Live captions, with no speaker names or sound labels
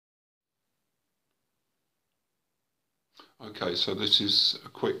Okay, so this is a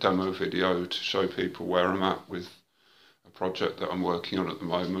quick demo video to show people where I'm at with a project that I'm working on at the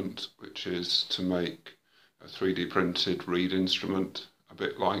moment, which is to make a 3D printed reed instrument, a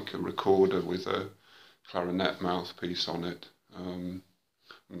bit like a recorder with a clarinet mouthpiece on it. I'm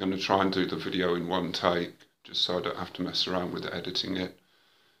going to try and do the video in one take, just so I don't have to mess around with editing it.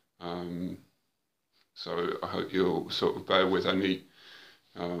 So I hope you'll sort of bear with any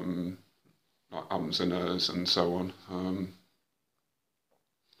like ums and ers and so on.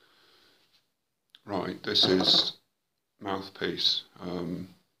 Right, this is mouthpiece,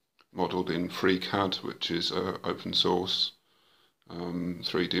 modelled in FreeCAD, which is an open source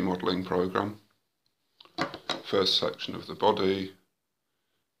 3D modelling program. First section of the body.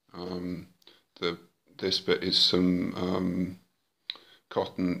 This bit is some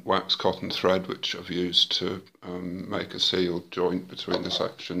wax cotton thread, which I've used to make a sealed joint between the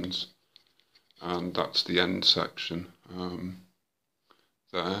sections, and that's the end section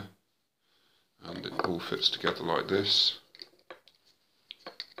there, and it all fits together like this.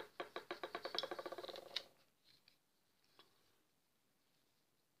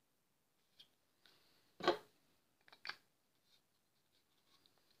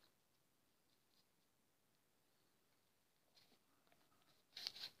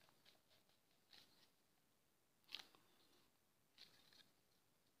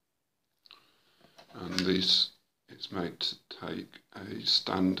 And it's made to take a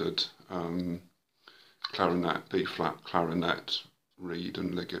standard clarinet, B-flat clarinet reed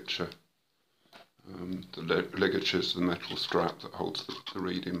and ligature. The ligature is the metal strap that holds the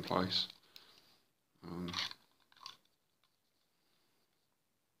reed in place. And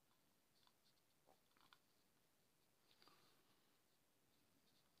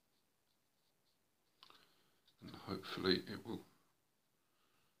hopefully it will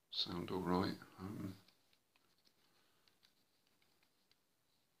sound all right.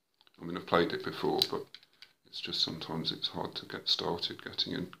 I mean, I've played it before, but it's just sometimes it's hard to get started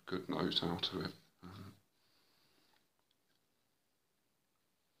getting a good note out of it.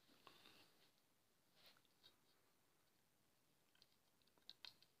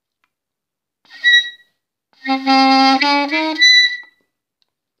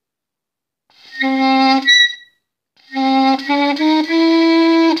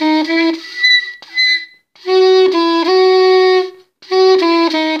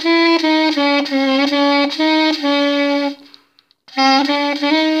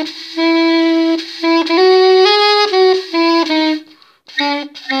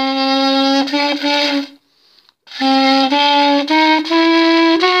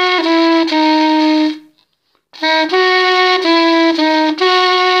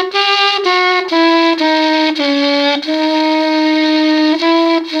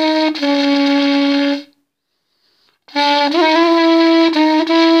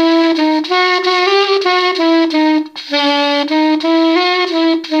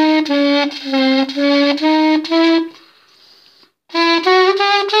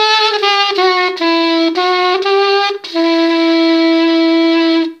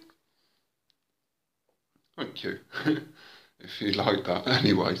 Thank you. If you like that.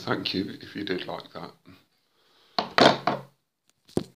 Anyway, thank you if you did like that.